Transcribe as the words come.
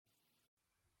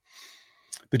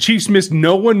The Chiefs missed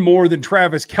no one more than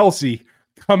Travis Kelce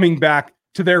coming back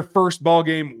to their first ball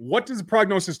game. What does the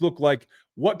prognosis look like?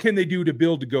 What can they do to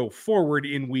build to go forward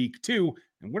in week 2?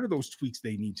 And what are those tweaks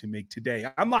they need to make today?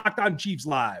 I'm Locked On Chiefs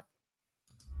Live.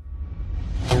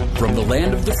 From the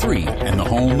land of the free and the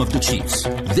home of the Chiefs,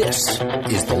 this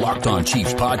is the Locked On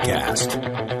Chiefs podcast.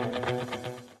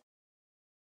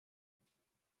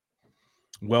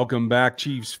 Welcome back,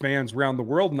 Chiefs fans around the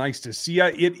world. Nice to see you.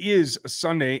 It is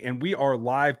Sunday, and we are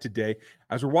live today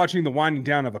as we're watching the winding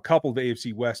down of a couple of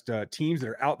AFC West teams that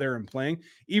are out there and playing.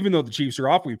 Even though the Chiefs are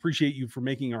off, we appreciate you for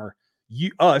making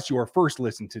us your first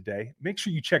listen today. Make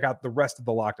sure you check out the rest of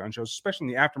the Locked On shows, especially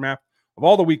in the aftermath of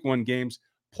all the Week 1 games,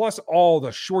 plus all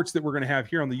the shorts that we're going to have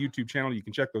here on the YouTube channel. You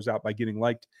can check those out by getting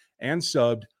liked and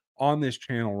subbed on this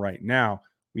channel right now.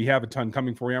 We have a ton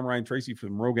coming for you. I'm Ryan Tracy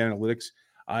from Rogue Analytics.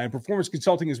 And performance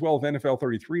consulting as well of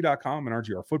NFL33.com and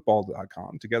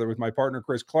RGRFootball.com, together with my partner,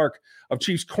 Chris Clark of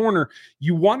Chiefs Corner.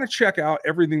 You want to check out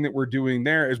everything that we're doing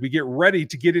there as we get ready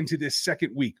to get into this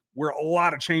second week where a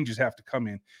lot of changes have to come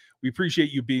in. We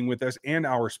appreciate you being with us and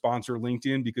our sponsor,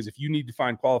 LinkedIn, because if you need to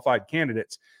find qualified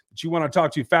candidates that you want to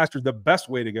talk to faster, the best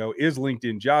way to go is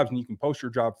LinkedIn Jobs, and you can post your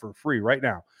job for free right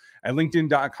now at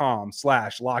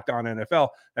linkedin.com/LockedOnNFL.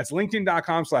 That's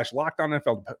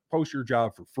linkedin.com/LockedOnNFL to post your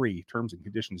job for free. Terms and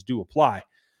conditions do apply.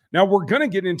 Now, we're going to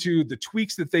get into the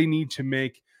tweaks that they need to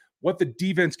make, what the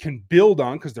defense can build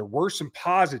on, because there were some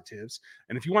positives.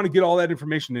 And if you want to get all that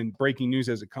information and breaking news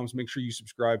as it comes, make sure you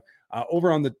subscribe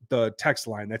over on the text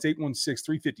line. That's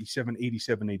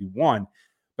 816-357-8781.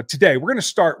 But today, we're going to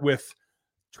start with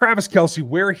Travis Kelce,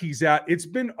 where he's at. It's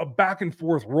been a back and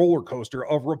forth roller coaster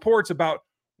of reports about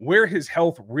where his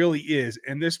health really is.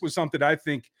 And this was something I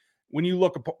think, when you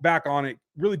look back on it,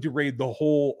 really derailed the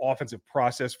whole offensive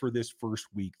process for this first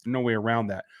week. There's no way around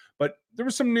that. But there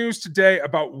was some news today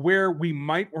about where we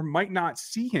might or might not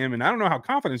see him. And I don't know how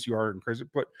confident you are in Chris,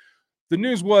 but the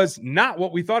news was not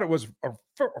what we thought it was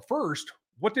first.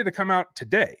 What did it come out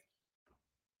today?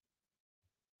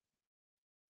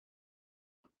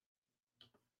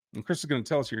 And Chris is going to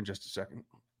tell us here in just a second,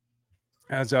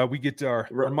 as we get our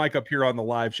mic up here on the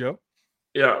live show.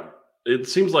 Yeah, it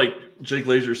seems like Jake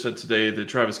Glazer said today that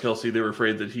Travis Kelce, they were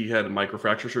afraid that he had a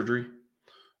microfracture surgery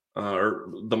or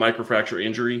the microfracture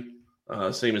injury,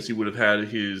 same as he would have had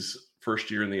his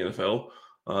first year in the NFL.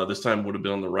 This time would have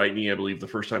been on the right knee. I believe the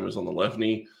first time was on the left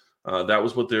knee. That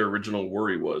was what their original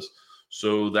worry was.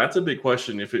 So that's a big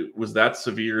question. If it was that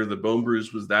severe, the bone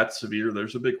bruise was that severe,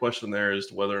 there's a big question there as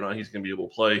to whether or not he's going to be able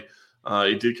to play.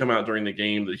 It did come out during the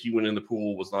game that he went in the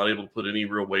pool, was not able to put any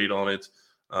real weight on it,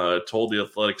 told the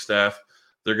athletic staff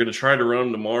they're going to try to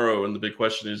run tomorrow. And the big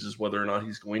question is whether or not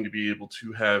he's going to be able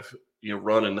to have,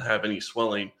 run and have any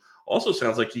swelling. Also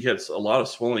sounds like he had a lot of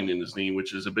swelling in his knee,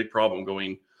 which is a big problem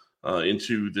going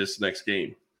into this next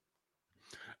game.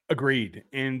 Agreed.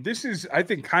 And this is, I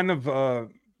think, kind of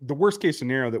the worst case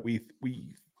scenario that we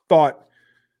thought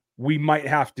we might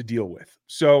have to deal with.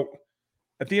 So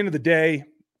at the end of the day,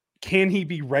 can he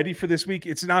be ready for this week?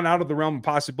 It's not out of the realm of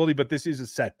possibility, but this is a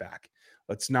setback.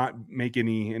 Let's not make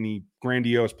any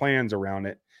grandiose plans around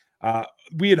it.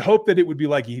 We had hoped that it would be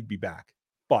like he'd be back.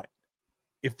 But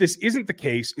if this isn't the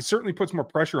case, it certainly puts more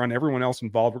pressure on everyone else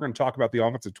involved. We're going to talk about the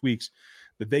offensive tweaks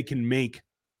that they can make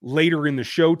later in the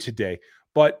show today.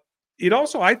 But it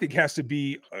also, I think, has to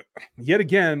be, yet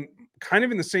again, kind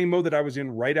of in the same mode that I was in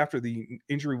right after the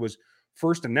injury was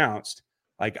first announced.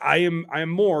 Like I am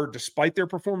more, despite their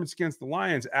performance against the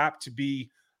Lions, apt to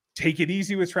take it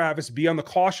easy with Travis, be on the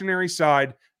cautionary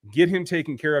side, get him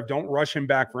taken care of. Don't rush him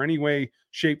back for any way,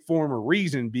 shape, form, or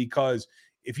reason, because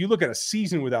if you look at a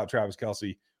season without Travis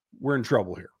Kelce, we're in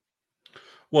trouble here.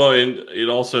 Well, and it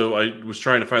also, I was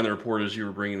trying to find the report as you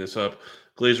were bringing this up.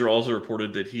 Glazer also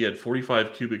reported that he had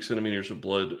 45 cubic centimeters of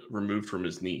blood removed from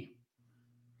his knee.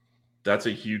 That's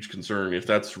a huge concern. If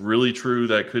that's really true,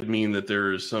 that could mean that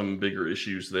there is some bigger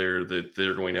issues there that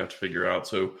they're going to have to figure out.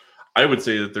 So I would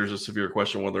say that there's a severe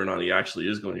question whether or not he actually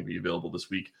is going to be available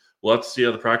this week. We'll have to see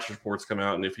how the practice reports come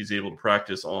out and if he's able to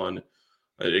practice on,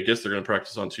 I guess they're going to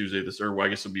practice on Tuesday I guess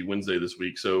it'll be Wednesday this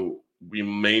week. So we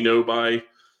may know by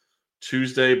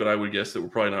Tuesday, but I would guess that we're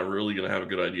probably not really going to have a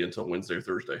good idea until Wednesday or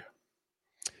Thursday.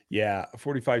 Yeah, a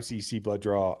 45 cc blood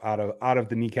draw out of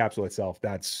the knee capsule itself.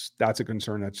 That's a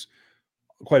concern. That's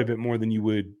quite a bit more than you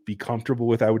would be comfortable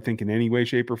with, I would think, in any way,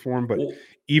 shape, or form. But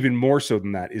even more so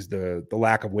than that is the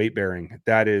lack of weight bearing.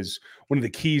 That is one of the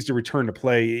keys to return to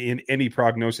play in any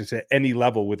prognosis at any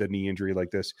level with a knee injury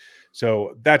like this.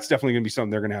 So that's definitely going to be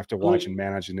something they're going to have to watch and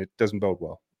manage, and it doesn't bode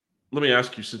well. Let me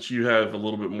ask you, since you have a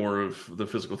little bit more of the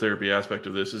physical therapy aspect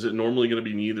of this, is it normally going to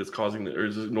be knee that's causing or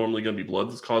is it normally going to be blood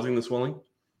that's causing the swelling?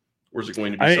 Or is it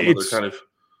going to be some other kind of?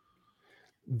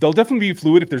 They'll definitely be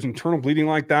fluid if there's internal bleeding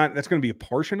like that. That's going to be a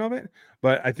portion of it.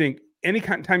 But I think any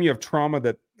kind of time you have trauma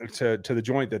that to the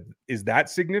joint that is that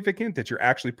significant that you're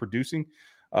actually producing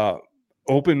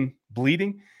open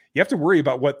bleeding, you have to worry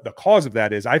about what the cause of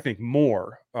that is. I think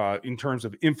more in terms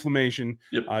of inflammation,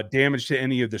 damage to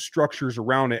any of the structures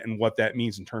around it, and what that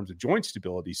means in terms of joint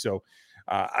stability. So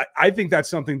I think that's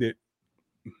something that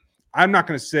I'm not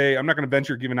going to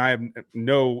venture, given I have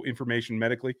no information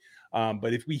medically.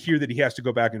 But if we hear that he has to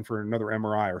go back in for another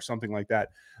MRI or something like that,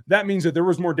 that means that there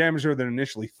was more damage there than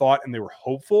initially thought, and they were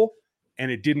hopeful, and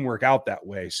it didn't work out that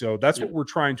way. So that's what we're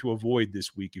trying to avoid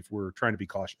this week if we're trying to be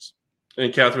cautious.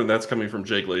 And Catherine, that's coming from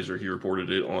Jay Glazer. He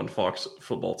reported it on Fox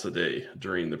Football Today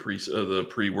during the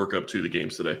pre-workup to the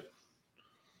games today.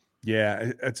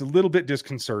 Yeah, it's a little bit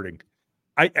disconcerting.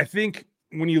 I think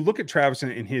when you look at Travis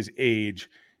and his age,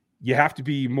 you have to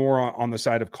be more on the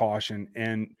side of caution.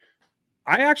 And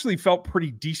I actually felt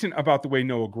pretty decent about the way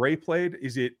Noah Gray played.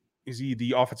 Is he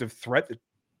the offensive threat that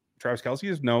Travis Kelce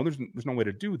is? No, there's no way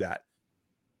to do that.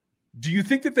 Do you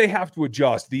think that they have to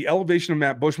adjust? The elevation of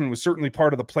Matt Bushman was certainly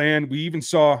part of the plan. We even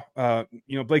saw,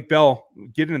 Blake Bell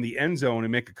get in the end zone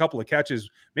and make a couple of catches.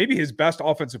 Maybe his best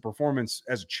offensive performance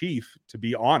as a Chief, to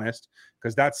be honest,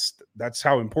 because that's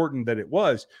how important that it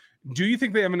was. Do you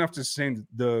think they have enough to sustain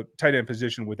the tight end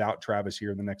position without Travis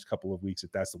here in the next couple of weeks,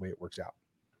 if that's the way it works out?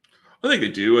 I think they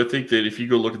do. I think that if you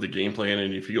go look at the game plan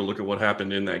and if you go look at what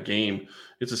happened in that game,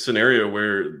 it's a scenario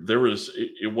where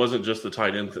it wasn't just the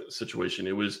tight end situation.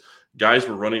 It was guys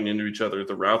were running into each other.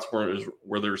 The routes weren't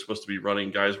where they were supposed to be running.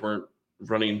 Guys weren't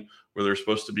running where they're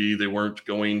supposed to be. They weren't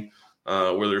going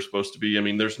where they're supposed to be. I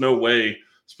mean, there's no way.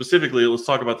 Specifically, let's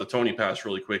talk about the Tony pass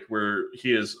really quick, where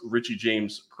he has Richie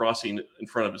James crossing in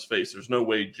front of his face. There's no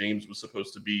way James was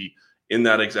supposed to be in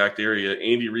that exact area.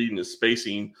 Andy Reid and his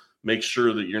spacing makes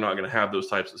sure that you're not going to have those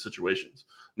types of situations.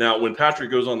 Now, when Patrick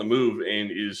goes on the move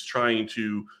and is trying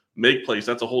to make plays,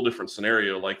 that's a whole different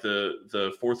scenario. Like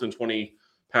the 4th and 20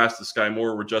 pass to Sky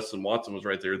Moore where Justin Watson was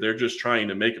right there. They're just trying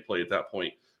to make a play at that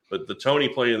point. But the Tony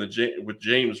play with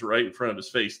James right in front of his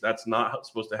face, that's not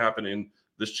supposed to happen in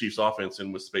this Chiefs offense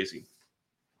and with spacing.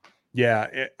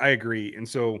 Yeah, I agree. And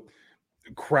so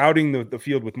crowding the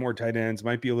field with more tight ends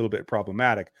might be a little bit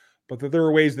problematic, but there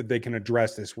are ways that they can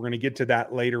address this. We're going to get to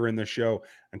that later in the show.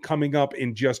 And coming up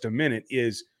in just a minute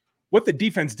is what the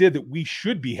defense did that we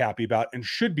should be happy about and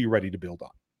should be ready to build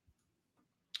on.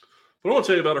 But I want to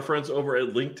tell you about our friends over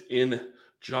at LinkedIn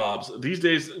Jobs. These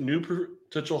days, new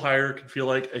potential hire can feel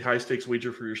like a high-stakes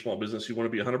wager for your small business. You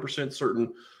want to be 100%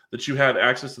 certain that you have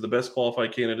access to the best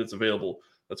qualified candidates available.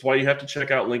 That's why you have to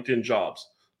check out LinkedIn Jobs.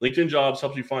 LinkedIn Jobs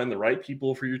helps you find the right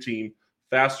people for your team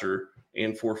faster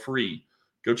and for free.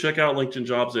 Go check out LinkedIn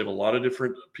Jobs. They have a lot of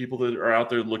different people that are out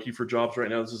there looking for jobs right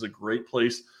now. This is a great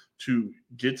place to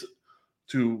get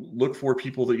to look for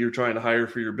people that you're trying to hire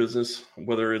for your business,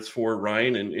 whether it's for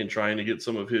Ryan and trying to get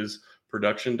some of his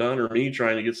production done, or me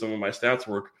trying to get some of my stats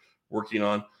working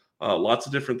on. Lots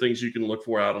of different things you can look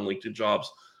for out on LinkedIn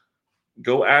Jobs.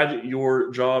 Go add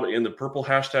your job and the purple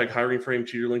hashtag hiring frame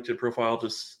to your LinkedIn profile to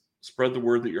spread the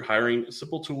word that you're hiring.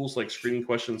 Simple tools like screening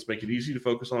questions make it easy to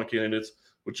focus on candidates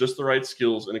with just the right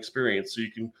skills and experience so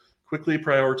you can quickly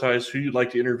prioritize who you'd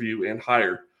like to interview and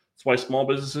hire. That's why small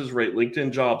businesses rate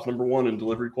LinkedIn Jobs #1 in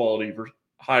delivery quality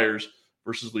hires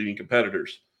versus leading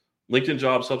competitors. LinkedIn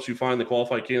Jobs helps you find the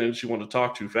qualified candidates you want to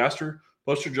talk to faster.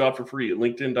 Post your job for free at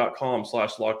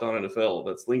linkedin.com/lockedonnfl.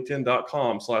 That's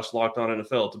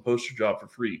linkedin.com/lockedonnfl to post your job for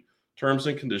free. Terms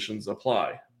and conditions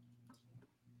apply.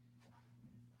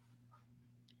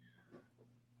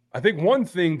 I think one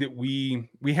thing that we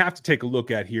have to take a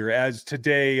look at here, as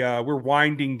today we're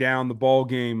winding down the ball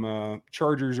game.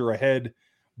 Chargers are ahead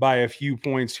by a few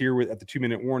points here at the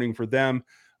 2-minute warning for them.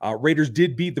 Raiders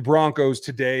did beat the Broncos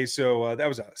today, so that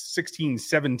was a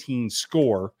 16-17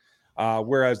 score,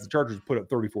 whereas the Chargers put up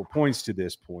 34 points to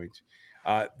this point.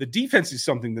 The defense is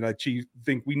something that I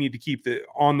think we need to keep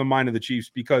on the mind of the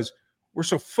Chiefs, because we're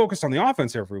so focused on the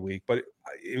offense every week, but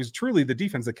it was truly the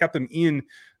defense that kept them in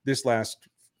this last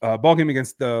ball game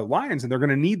against the Lions, and they're going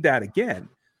to need that again.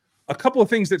 A couple of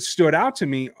things that stood out to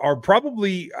me are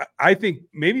probably, I think,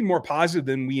 maybe more positive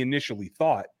than we initially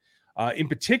thought. In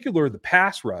particular, the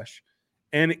pass rush.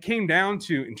 And it came down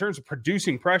to, in terms of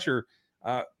producing pressure,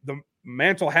 the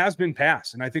mantle has been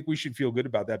passed. And I think we should feel good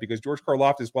about that, because George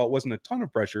Karlaftis, while it wasn't a ton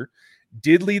of pressure,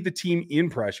 did lead the team in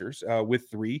pressures with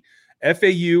 3.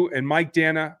 FAU and Mike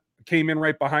Dana came in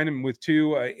right behind him with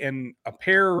 2, and a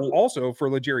pair also for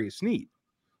L'Jarius Sneed.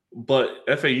 But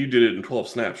FAU did it in 12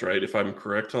 snaps, right? If I'm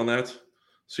correct on that.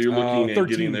 So you're looking at 13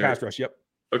 getting there. pass rush, yep.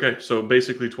 Okay, so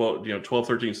basically 12,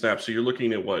 13 snaps. So you're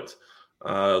looking at what?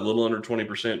 A little under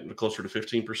 20%, closer to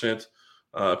 15%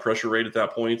 pressure rate at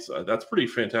that point. That's pretty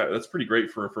fantastic. That's pretty great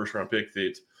for a first-round pick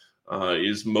that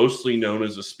is mostly known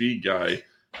as a speed guy.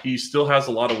 He still has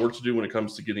a lot of work to do when it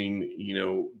comes to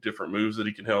getting, different moves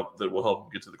that will help him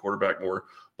get to the quarterback more.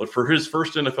 But for his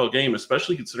first NFL game,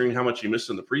 especially considering how much he missed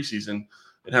in the preseason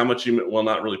and how much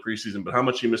not really preseason, but how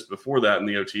much he missed before that in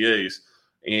the OTAs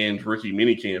and rookie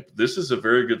minicamp, this is a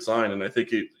very good sign. And I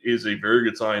think it is a very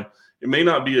good sign. It may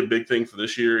not be a big thing for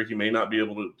this year. He may not be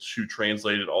able to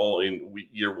translate it all in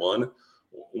year one,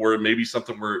 or it may be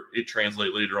something where it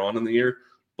translates later on in the year.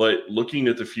 But looking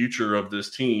at the future of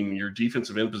this team, your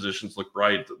defensive end positions look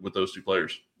bright with those two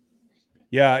players.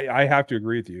 Yeah, I have to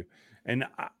agree with you. And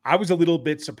I was a little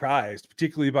bit surprised,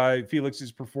 particularly by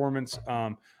Felix's performance.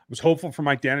 I was hopeful for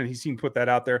Mike Dannon. He seemed to put that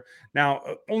out there. Now,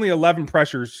 only 11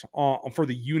 pressures for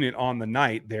the unit on the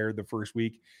night there the first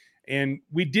week. And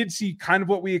we did see kind of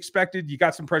what we expected. You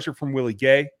got some pressure from Willie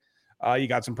Gay. You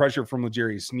got some pressure from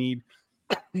L'Jarius Sneed.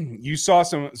 You saw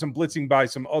some blitzing by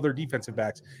some other defensive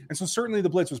backs. And so certainly the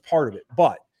blitz was part of it.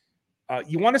 But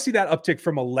you want to see that uptick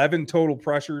from 11 total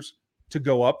pressures to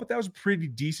go up. But that was a pretty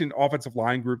decent offensive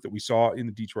line group that we saw in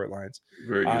the Detroit Lions.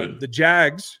 Very good. The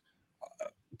Jags,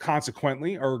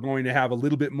 consequently, are going to have a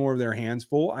little bit more of their hands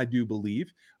full, I do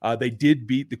believe. They did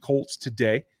beat the Colts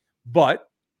today. But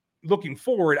looking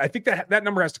forward, I think that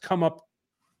number has to come up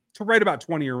to right about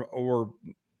 20 or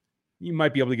you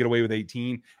might be able to get away with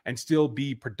 18 and still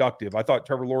be productive. I thought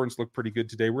Trevor Lawrence looked pretty good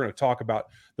today. We're going to talk about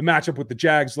the matchup with the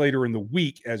Jags later in the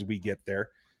week as we get there.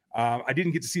 I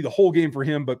didn't get to see the whole game for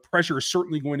him, but pressure is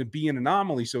certainly going to be an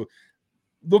anomaly. So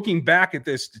looking back at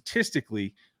this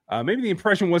statistically, maybe the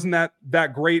impression wasn't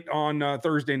that great on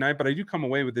Thursday night, but I do come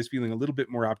away with this feeling a little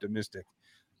bit more optimistic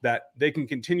that they can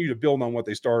continue to build on what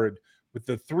they started with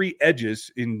the three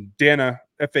edges in Dana,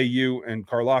 FAU, and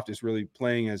Karlaftis really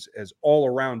playing as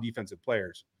all-around defensive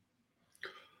players.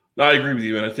 No, I agree with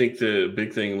you. And I think the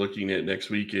big thing looking at next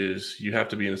week is you have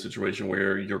to be in a situation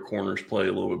where your corners play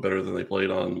a little bit better than they played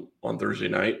on Thursday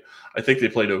night. I think they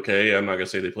played okay. I'm not going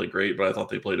to say they played great, but I thought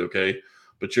they played okay.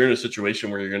 But you're in a situation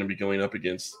where you're going to be going up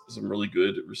against some really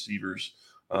good receivers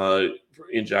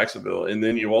in Jacksonville. And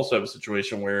then you also have a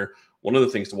situation where one of the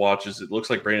things to watch is it looks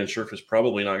like Brandon Scherff is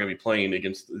probably not going to be playing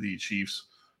against the Chiefs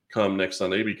come next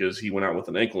Sunday because he went out with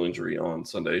an ankle injury on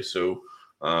Sunday. So,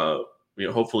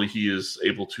 hopefully he is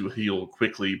able to heal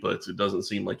quickly, but it doesn't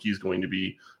seem like he's going to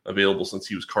be available since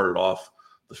he was carted off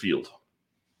the field.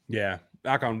 Yeah,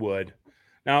 knock on wood.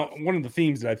 Now, one of the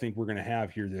themes that I think we're going to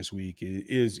have here this week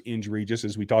is injury, just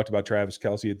as we talked about Travis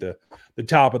Kelce at the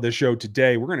top of the show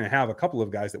today. We're going to have a couple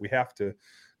of guys that we have to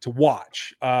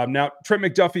watch. Now, Trent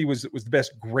McDuffie was the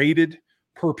best graded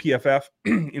per PFF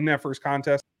in that first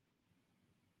contest.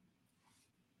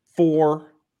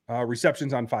 4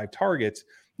 receptions on 5 targets,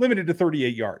 limited to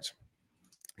 38 yards.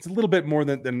 It's a little bit more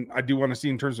than I do want to see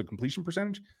in terms of completion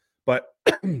percentage, but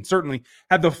certainly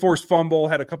had the forced fumble,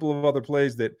 had a couple of other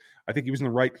plays that I think he was in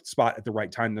the right spot at the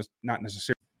right time, not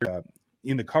necessarily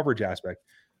in the coverage aspect.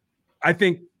 I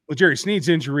think with Jerry Sneed's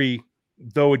injury,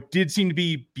 though it did seem to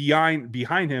be behind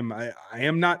him, I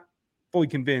am not fully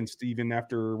convinced, even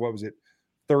after,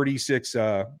 36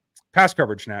 pass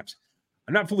coverage snaps.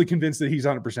 I'm not fully convinced that he's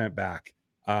 100% back.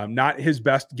 Not his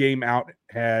best game out.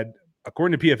 Had,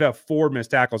 according to PFF, 4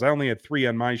 missed tackles. I only had 3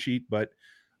 on my sheet, but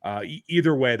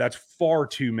either way, that's far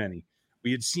too many.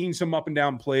 We had seen some up and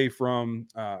down play from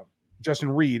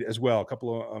Justin Reed as well. A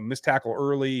couple of missed tackle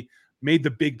early, made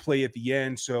the big play at the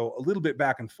end. So a little bit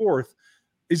back and forth.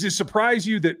 Does it surprise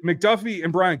you that McDuffie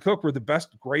and Brian Cook were the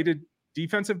best graded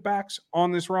defensive backs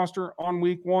on this roster on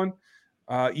week 1,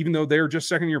 even though they're just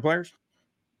second-year players?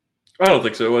 I don't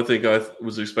think so. I think I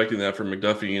was expecting that from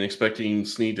McDuffie, and expecting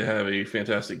Snead to have a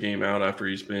fantastic game out after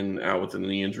he's been out with a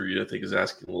knee injury, I think is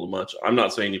asking a little much. I'm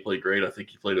not saying he played great. I think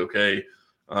he played okay.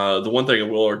 The one thing I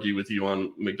will argue with you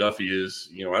on McDuffie is,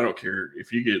 I don't care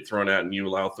if you get thrown at and you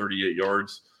allow 38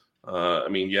 yards.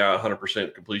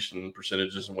 100% completion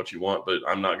percentage isn't what you want, but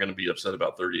I'm not going to be upset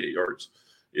about 38 yards.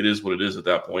 It is what it is at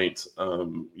that point.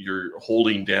 You're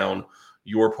holding down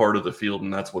your part of the field,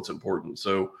 and that's what's important.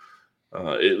 So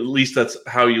at least that's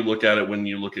how you look at it when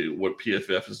you look at what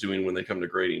PFF is doing when they come to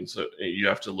grading. So you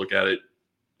have to look at it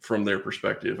from their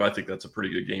perspective. I think that's a pretty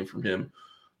good game from him.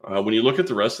 When you look at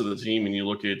the rest of the team and you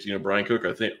look at, Brian Cook,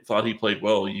 I thought he played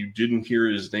well. You didn't hear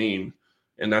his name,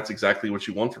 and that's exactly what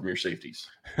you want from your safeties.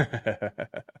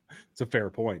 It's a fair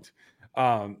point.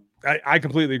 I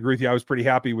completely agree with you. I was pretty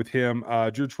happy with him.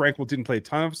 Drew Tranquil didn't play a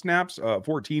ton of snaps,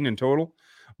 14 in total,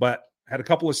 but had a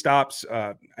couple of stops.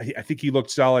 I think he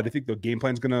looked solid. I think the game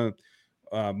plan's going to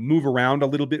move around a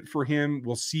little bit for him.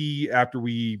 We'll see after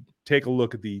we take a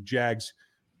look at the Jags'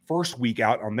 first week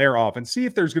out on their offense, see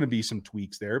if there's going to be some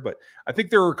tweaks there. But I think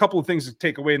there are a couple of things to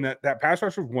take away, and that pass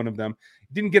rush was one of them.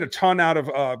 Didn't get a ton out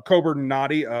of Coburn and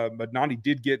Noddy, but Noddy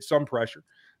did get some pressure.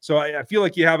 So I feel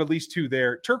like you have at least two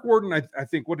there. Turk Warden, I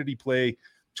think, what did he play?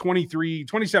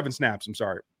 27 snaps, I'm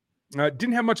sorry.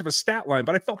 Didn't have much of a stat line,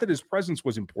 but I felt that his presence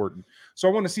was important. So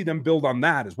I want to see them build on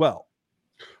that as well.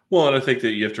 Well, and I think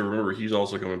that you have to remember he's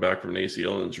also coming back from an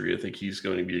ACL injury. I think he's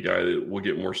going to be a guy that will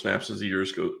get more snaps as the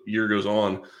year goes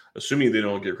on, assuming they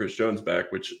don't get Chris Jones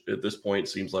back, which at this point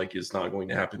seems like is not going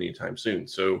to happen anytime soon.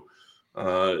 So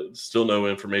still no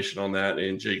information on that.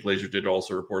 And Jake Glazer did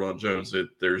also report on Jones that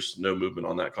there's no movement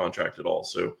on that contract at all.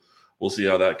 So we'll see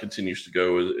how that continues to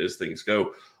go as things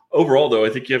go. Overall, though, I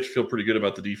think you have to feel pretty good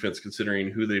about the defense considering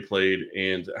who they played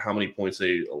and how many points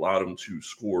they allowed them to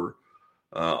score.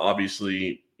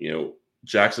 Obviously,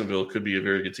 Jacksonville could be a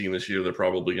very good team this year. They're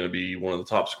probably going to be one of the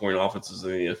top scoring offenses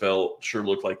in the NFL. Sure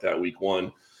looked like that week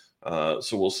one.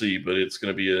 So we'll see, but it's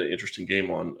going to be an interesting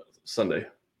game on Sunday.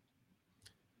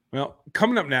 Well,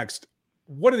 coming up next,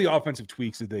 what are the offensive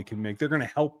tweaks that they can make? They're going to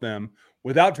help them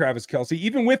without Travis Kelce,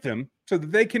 even with him, so that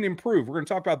they can improve. We're going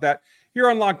to talk about that here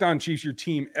on Locked On Chiefs, your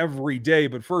team every day.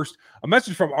 But first, a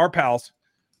message from our pals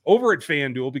over at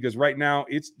FanDuel, because right now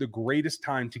it's the greatest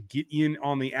time to get in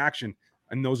on the action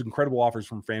and those incredible offers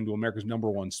from FanDuel, America's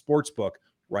 #1 sports book.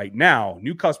 Right now,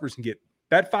 new customers can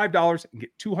bet $5 and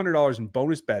get $200 in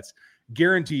bonus bets,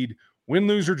 guaranteed. Win,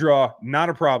 lose, or draw, not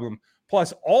a problem.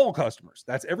 Plus, all customers,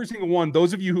 that's every single one,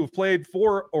 those of you who have played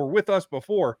for or with us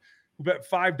before, who bet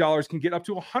 $5 can get up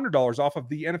to $100 off of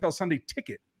the NFL Sunday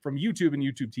ticket from YouTube and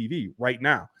YouTube TV right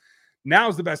now. Now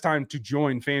is the best time to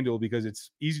join FanDuel because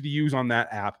it's easy to use on that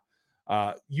app.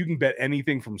 You can bet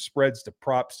anything from spreads to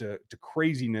props to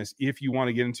craziness if you want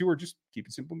to get into, or just keep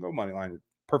it simple and go money line.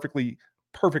 Perfectly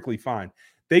fine.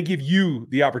 They give you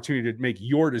the opportunity to make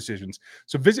your decisions.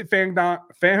 So visit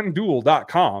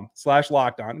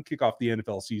FanDuel.com/lockedon and kick off the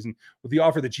NFL season with the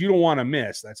offer that you don't want to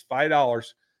miss. That's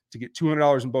 $5 to get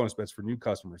 $200 in bonus bets for new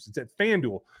customers. It's at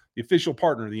FanDuel, the official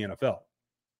partner of the NFL.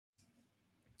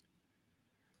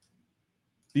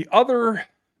 The other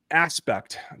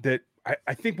aspect that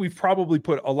I think we've probably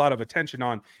put a lot of attention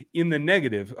on in the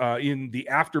negative, in the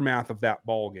aftermath of that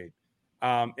ball game.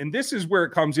 And this is where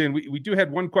it comes in. We do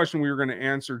have one question we were going to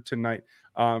answer tonight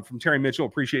from Terry Mitchell.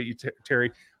 Appreciate you,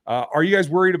 Terry. Are you guys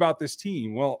worried about this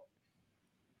team? Well,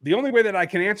 the only way that I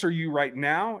can answer you right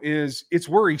now is it's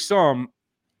worrisome.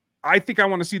 I think I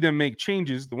want to see them make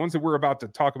changes. The ones that we're about to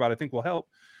talk about, I think will help.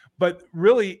 But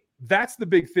really, that's the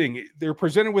big thing. They're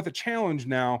presented with a challenge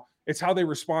now. It's how they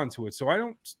respond to it. So I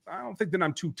don't think that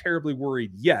I'm too terribly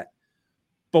worried yet.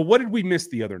 But what did we miss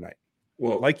the other night?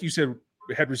 Well, like you said,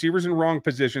 we had receivers in wrong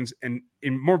positions, and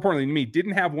more importantly to me,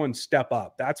 didn't have one step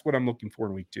up. That's what I'm looking for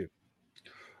in week 2.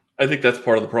 I think that's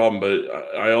part of the problem,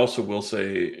 but I also will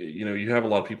say, you have a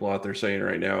lot of people out there saying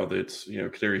right now that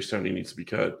Kadarius Toney needs to be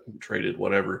cut, traded,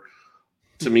 whatever.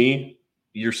 To me,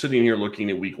 you're sitting here looking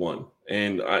at week 1,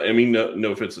 and I mean,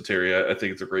 no offense to Terry, I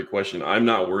think it's a great question. I'm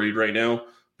not worried right now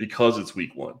because it's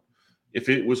week 1. If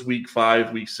it was week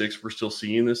 5, week 6, we're still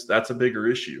seeing this. That's a bigger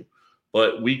issue.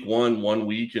 But week 1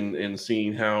 week, and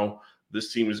seeing how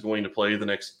this team is going to play the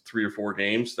next 3 or 4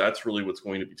 games, that's really what's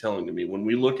going to be telling to me. When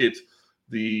we look at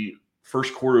the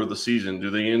first quarter of the season, do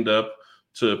they end up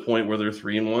to a point where they're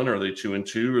 3-1? Are they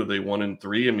 2-2? Are they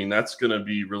 1-3? I mean, that's going to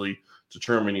be really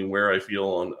determining where I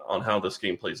feel on how this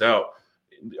game plays out.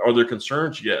 Are there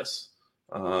concerns? Yes.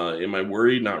 Am I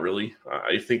worried? Not really.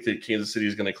 I think that Kansas City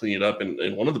is going to clean it up.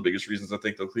 And one of the biggest reasons I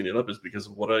think they'll clean it up is because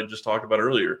of what I just talked about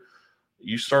earlier.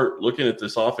 You start looking at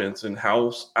this offense and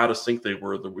how out of sync they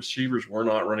were. The receivers were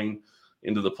not running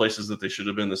into the places that they should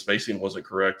have been. The spacing wasn't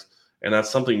correct. And that's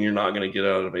something you're not going to get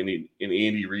out of an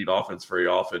Andy Reid offense very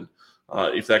often.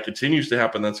 If that continues to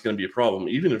happen, that's going to be a problem.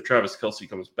 Even if Travis Kelce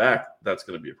comes back, that's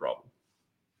going to be a problem.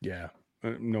 Yeah,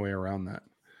 no way around that.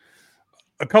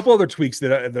 A couple other tweaks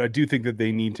that I do think that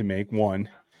they need to make. One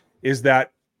is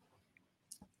that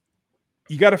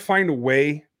you got to find a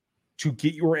way to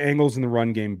get your angles in the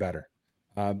run game better.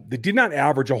 They did not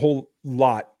average a whole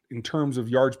lot in terms of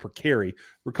yards per carry. There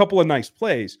were a couple of nice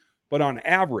plays, but on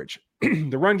average,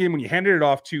 the run game, when you handed it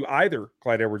off to either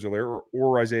Clyde Edwards-Helaire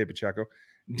or Isaiah Pacheco,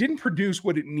 didn't produce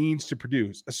what it needs to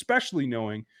produce, especially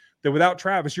knowing that without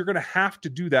Travis, you're going to have to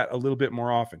do that a little bit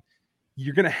more often.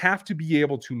 You're going to have to be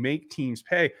able to make teams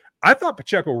pay. I thought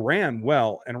Pacheco ran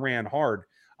well and ran hard.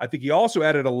 I think he also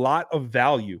added a lot of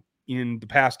value in the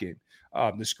pass game.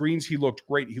 The screens, he looked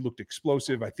great. He looked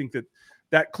explosive. I think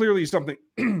that clearly is something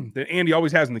that Andy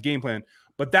always has in the game plan.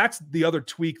 But that's the other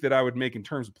tweak that I would make in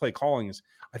terms of play calling is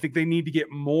I think they need to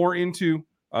get more into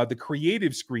the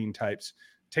creative screen types,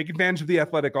 take advantage of the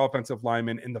athletic offensive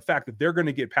linemen and the fact that they're going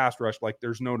to get pass rushed like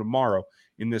there's no tomorrow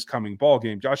in this coming ball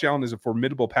game. Josh Allen is a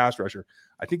formidable pass rusher.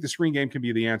 I think the screen game can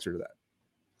be the answer to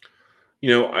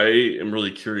that. I am really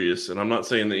curious, and I'm not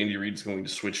saying that Andy Reid's going to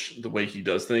switch the way he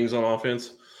does things on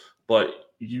offense,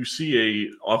 but you see a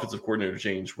offensive coordinator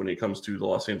change when it comes to the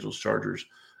Los Angeles Chargers.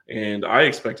 And I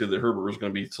expected that Herbert was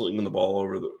going to be slinging the ball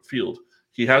over the field.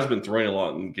 He has been throwing a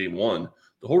lot in game one.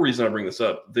 The whole reason I bring this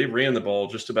up, they ran the ball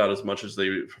just about as much as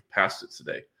they passed it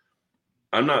today.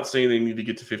 I'm not saying they need to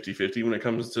get to 50-50 when it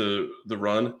comes to the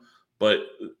run, but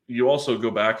you also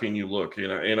go back and you look,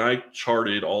 and I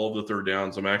charted all of the third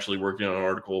downs. I'm actually working on an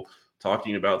article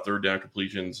talking about third down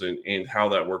completions and how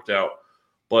that worked out.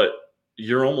 But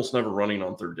you're almost never running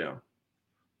on third down.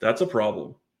 That's a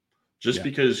problem. Just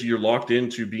because you're locked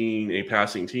into being a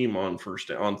passing team on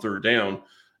third down.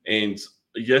 And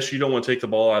yes, you don't want to take the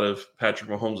ball out of Patrick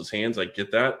Mahomes' hands. I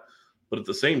get that. But at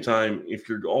the same time, if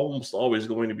you're almost always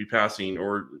going to be passing,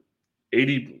 or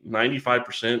 80,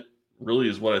 95% really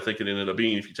is what I think it ended up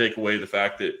being, if you take away the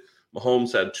fact that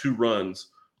Mahomes had 2 runs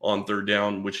on third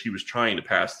down, which he was trying to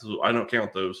pass. So I don't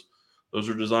count those. Those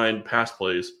are designed pass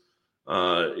plays.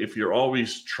 If you're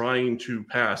always trying to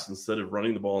pass instead of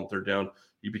running the ball on third down,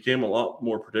 you became a lot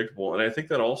more predictable. And I think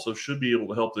that also should be able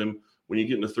to help them when you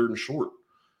get into third and short.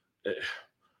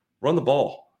 Run the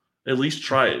ball. At least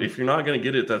try it. If you're not going to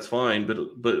get it, that's fine.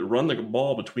 But run the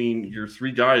ball between your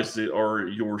 3 guys that are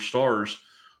your stars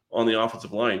on the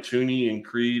offensive line, Tooney and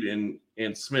Creed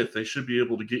and Smith. They should be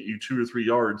able to get you 2 or 3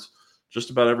 yards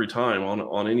just about every time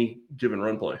on any given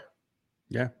run play.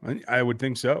 Yeah, I would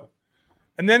think so.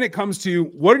 And then it comes to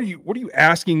what are you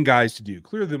asking guys to do?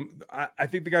 Clearly, I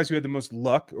think the guys who had the most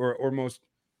luck or most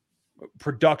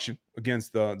production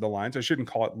against the Lions, I shouldn't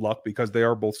call it luck because they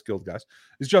are both skilled guys,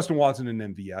 is Justin Watson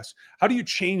and MVS. How do you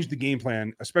change the game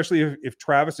plan, especially if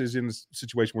Travis is in a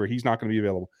situation where he's not going to be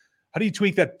available? How do you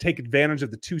tweak that to take advantage of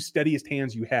the 2 steadiest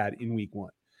hands you had in week 1?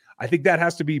 I think that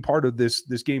has to be part of this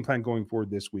game plan going forward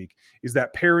this week. Is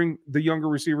that pairing the younger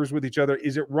receivers with each other?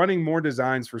 Is it running more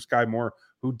designs for Sky Moore,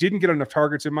 who didn't get enough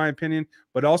targets, in my opinion,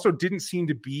 but also didn't seem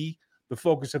to be the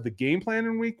focus of the game plan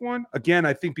in week 1? Again,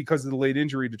 I think because of the late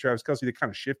injury to Travis Kelce, they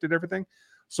kind of shifted everything.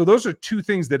 So those are 2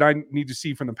 things that I need to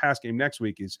see from the pass game next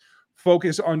week is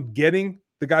focus on getting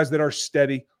the guys that are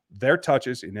steady, their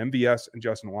touches in MVS and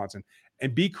Justin Watson,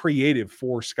 and be creative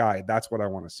for Sky. That's what I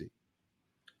want to see.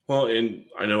 Well, and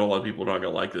I know a lot of people are not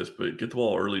going to like this, but get the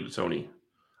ball early to Tony.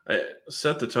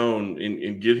 Set the tone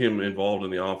and get him involved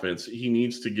in the offense. He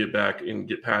needs to get back and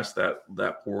get past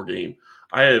that poor game.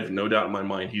 I have no doubt in my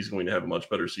mind he's going to have a much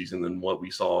better season than what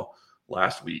we saw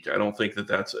last week. I don't think that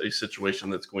that's a situation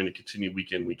that's going to continue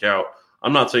week in, week out.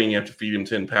 I'm not saying you have to feed him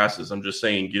 10 passes. I'm just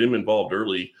saying get him involved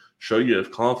early, show you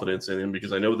have confidence in him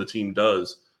because I know the team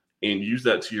does, and use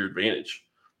that to your advantage.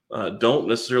 Don't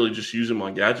necessarily just use him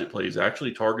on gadget plays.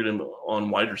 Actually target him on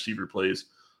wide receiver plays,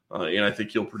 and I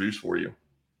think he'll produce for you.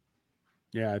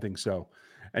 Yeah, I think so.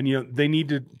 And, they need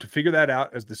to figure that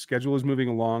out as the schedule is moving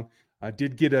along. I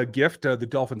did get a gift. The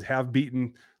Dolphins have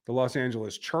beaten the Los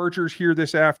Angeles Chargers here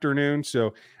this afternoon.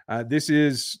 So this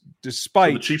is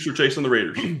despite... So the Chiefs are chasing the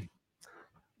Raiders.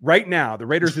 Right now, the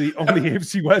Raiders are the only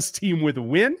AFC West team with a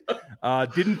win.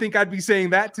 Didn't think I'd be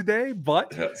saying that today,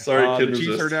 but sorry, the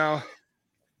Chiefs are now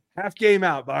half game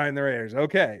out behind the Raiders.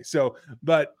 Okay, so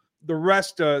but the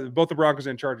rest, both the Broncos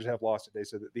and Chargers have lost today,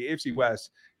 so that the AFC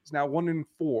West is now 1-4,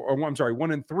 or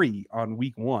 1-3 on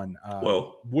week 1.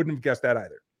 Well, wouldn't have guessed that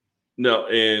either. No,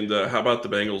 and how about the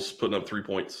Bengals putting up 3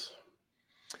 points?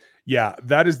 Yeah,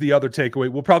 that is the other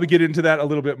takeaway. We'll probably get into that a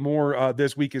little bit more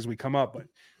this week as we come up, but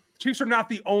the Chiefs are not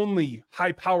the only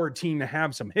high-powered team to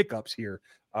have some hiccups here.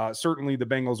 Certainly the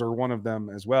Bengals are one of them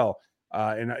as well.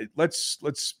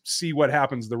 Let's see what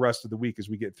happens the rest of the week as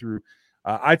we get through.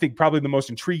 I think probably the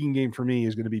most intriguing game for me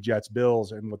is going to be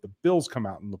Jets-Bills and what the Bills come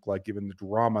out and look like given the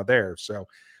drama there. So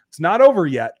it's not over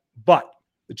yet, but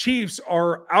the Chiefs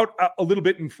are out a little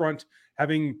bit in front,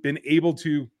 having been able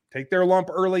to take their lump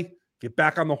early, get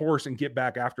back on the horse, and get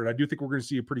back after it. I do think we're going to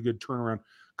see a pretty good turnaround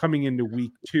coming into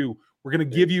week 2. We're going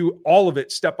to give you all of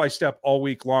it step by step all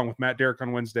week long with Matt Derrick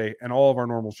on Wednesday and all of our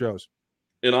normal shows.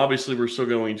 And obviously, we're still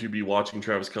going to be watching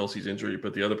Travis Kelce's injury,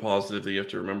 but the other positive that you have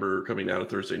to remember coming out of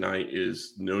Thursday night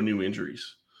is no new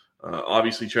injuries.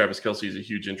 Obviously, Travis Kelce is a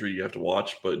huge injury you have to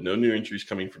watch, but no new injuries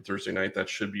coming from Thursday night. That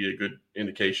should be a good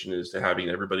indication as to having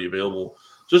everybody available,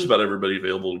 just about everybody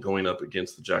available going up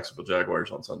against the Jacksonville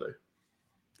Jaguars on Sunday.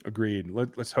 Agreed.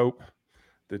 Let's hope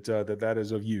that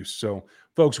is of use. So,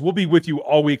 folks, we'll be with you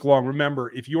all week long.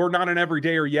 Remember, if you're not an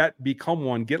everydayer yet, become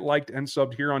one. Get liked and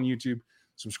subbed here on YouTube.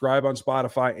 Subscribe on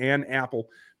Spotify and Apple.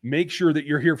 Make sure that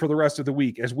you're here for the rest of the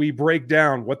week as we break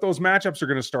down what those matchups are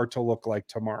going to start to look like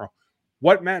tomorrow.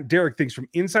 What Matt Derrick thinks from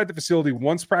inside the facility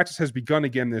once practice has begun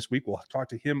again this week. We'll talk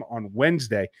to him on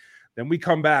Wednesday. Then we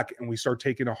come back and we start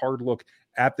taking a hard look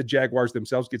at the Jaguars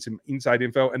themselves, get some inside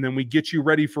info, and then we get you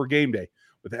ready for game day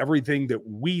with everything that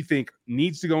we think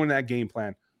needs to go in that game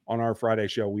plan on our Friday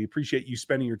show. We appreciate you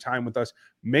spending your time with us.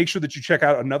 Make sure that you check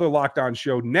out another Locked On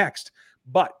show next,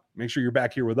 but make sure you're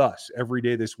back here with us every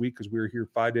day this week because we're here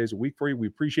 5 days a week for you. We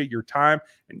appreciate your time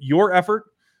and your effort.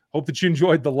 Hope that you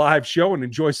enjoyed the live show and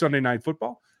enjoy Sunday Night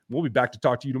Football. We'll be back to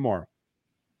talk to you tomorrow.